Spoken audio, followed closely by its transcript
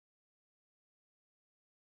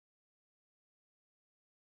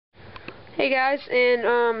Hey guys,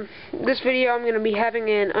 in this video I'm going to be having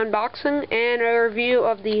an unboxing and a review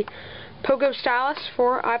of the Pogo Stylus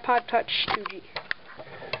for iPod Touch 2G.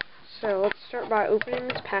 So let's start by opening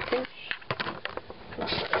this package.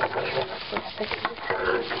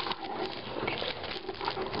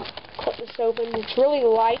 Cut this open. It's really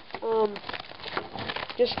light.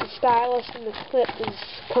 Just the stylus and the clip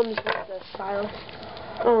comes with the stylus.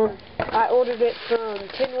 I ordered it from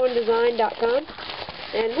tin1design.com.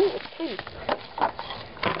 And ooh, it's tiny.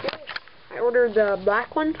 I ordered the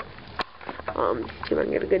black one. See if I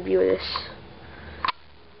can get a good view of this.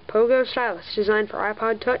 Pogo Stylus, designed for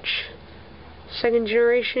iPod Touch, 2nd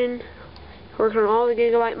generation. Working on all the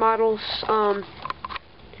gigabyte models.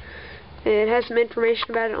 It has some information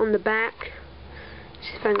about it on the back. Let's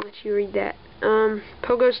see if I can let you read that.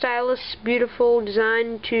 Pogo Stylus, beautiful,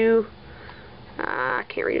 designed to. I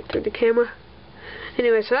can't read it through the camera.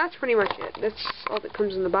 Anyway, so that's pretty much it. That's all that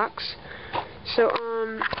comes in the box. So,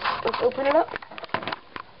 let's open it up.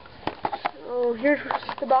 So, here's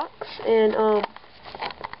the box, and,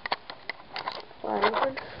 wide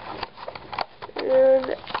open.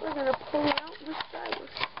 And we're gonna pull out the stylus.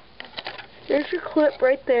 There's your clip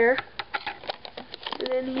right there. And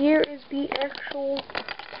then here is the actual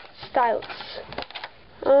stylus.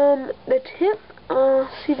 The tip,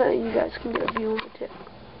 see if you guys can get a view on the tip.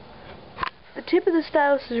 The tip of the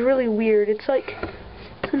stylus is really weird. It's like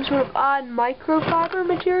some sort of odd microfiber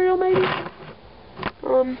material, maybe.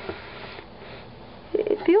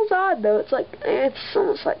 It feels odd though. It's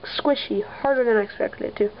almost like squishy, harder than I expected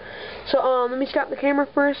it to. So let me stop the camera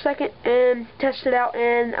for a second and test it out,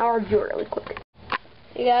 and I'll review it really quick.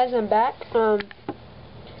 Hey guys, I'm back.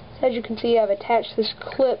 As you can see, I've attached this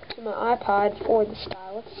clip to my iPod for the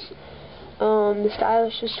stylus. The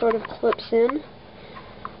stylus just sort of clips in.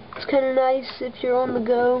 It's kind of nice if you're on the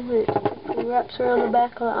go. It wraps around the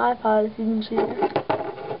back of the iPod, if you can see it.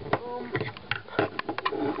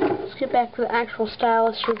 Let's get back to the actual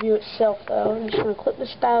stylus review itself, though. I'm just going to clip the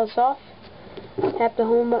stylus off, tap the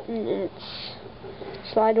home button, and it's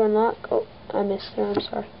slide to unlock. Oh, I missed there. I'm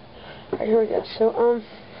sorry. Alright, here we go. So,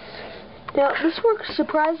 now this works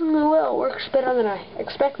surprisingly well. It works better than I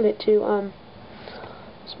expected it to.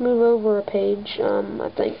 Let's move over a page. I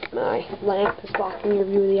think my lamp is blocking your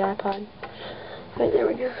view of the iPod. Right, there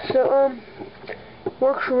we go. So,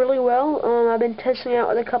 works really well. I've been testing out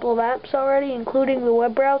with a couple of apps already, including the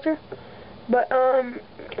web browser. But,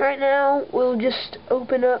 right now, we'll just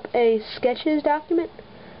open up a Sketches document,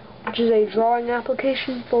 which is a drawing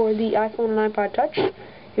application for the iPhone and iPod Touch.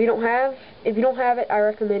 If you don't have it, I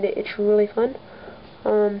recommend it. It's really fun.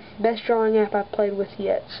 Best drawing app I've played with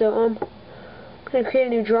yet. So, I'm going to create a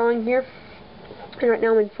new drawing here, and right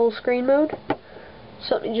now I'm in full screen mode.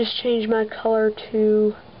 So let me just change my color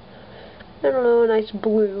to, I don't know, a nice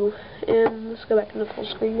blue, and let's go back into full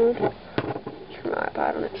screen mode. Turn my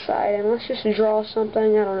iPod on its side, and let's just draw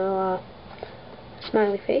something, I don't know,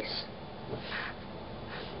 smiley face.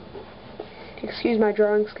 Excuse my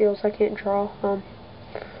drawing skills, I can't draw.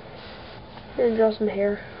 And draw some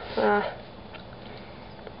hair, and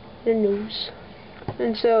a nose.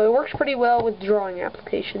 And so it works pretty well with drawing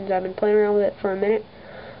applications. I've been playing around with it for a minute.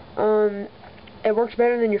 It works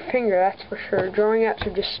better than your finger, that's for sure. Drawing apps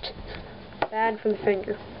are just bad for the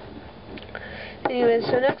finger. Anyways,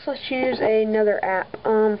 so next let's use another app.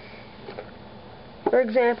 For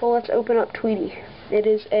example, let's open up Tweety. It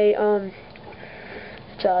is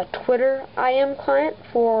it's a Twitter IM client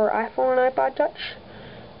for iPhone and iPod Touch.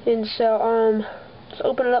 And so let's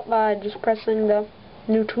open it up by just pressing the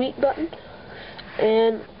new tweet button.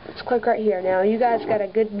 And let's click right here. Now, you guys got a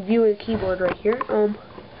good view of the keyboard right here.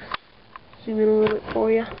 Zoom in a little bit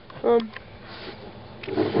for you.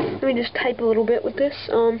 Let me just type a little bit with this.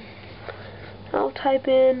 I'll type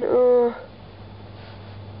in, there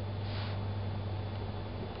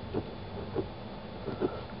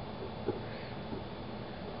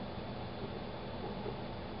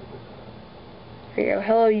you go.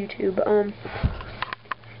 Hello, YouTube. You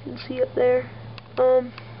can see up there.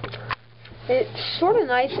 It's sort of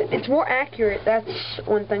nice. It's more accurate, that's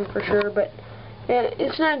one thing for sure, but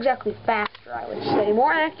it's not exactly faster, I would say.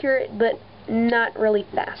 More accurate, but not really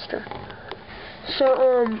faster.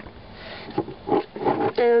 So,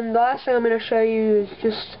 and the last thing I'm going to show you is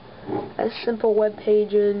just a simple web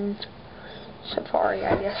page in Safari,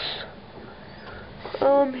 I guess.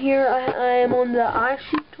 Here I am on the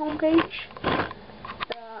iShoot homepage,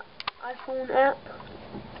 the iPhone app.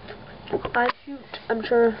 iShoot, I'm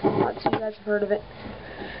sure lots of you guys have heard of it.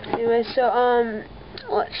 Anyway, so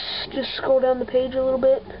let's just scroll down the page a little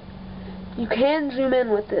bit. You can zoom in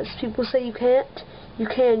with this. People say you can't.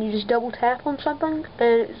 you just double tap on something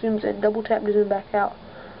and it zooms in. Double tap to zoom back out.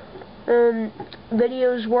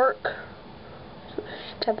 Videos work. So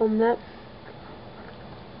just tap on that.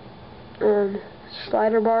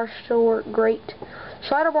 Slider bars still work great.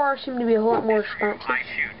 Slider bars seem to be a whole lot more responsive.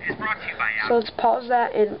 So let's pause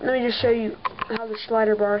that and let me just show you how the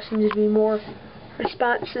slider bar seems to be more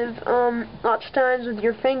responsive. Lots of times with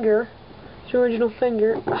your finger, your original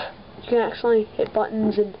finger, you can actually hit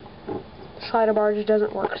buttons and the slider bar just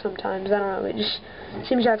doesn't work sometimes. I don't know, it just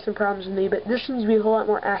seems to have some problems with me, but this seems to be a whole lot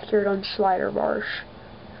more accurate on slider bars.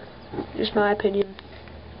 Just my opinion.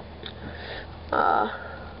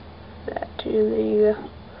 That too, there you go.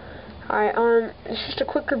 Alright, it's just a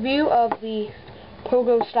quick review of the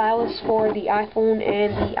Pogo Stylus for the iPhone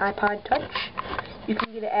and the iPod Touch. You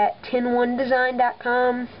can get it at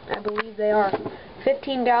 101design.com. I believe they are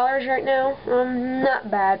 $15 right now. Not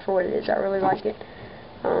bad for what it is. I really like it.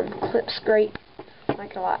 Clips great.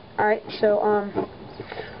 Like it a lot. Alright, so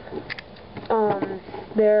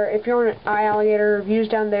there, if you're on iAlligator, reviews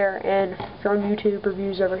down there, and if you're on YouTube,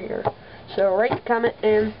 reviews over here. So rate, comment,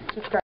 and subscribe.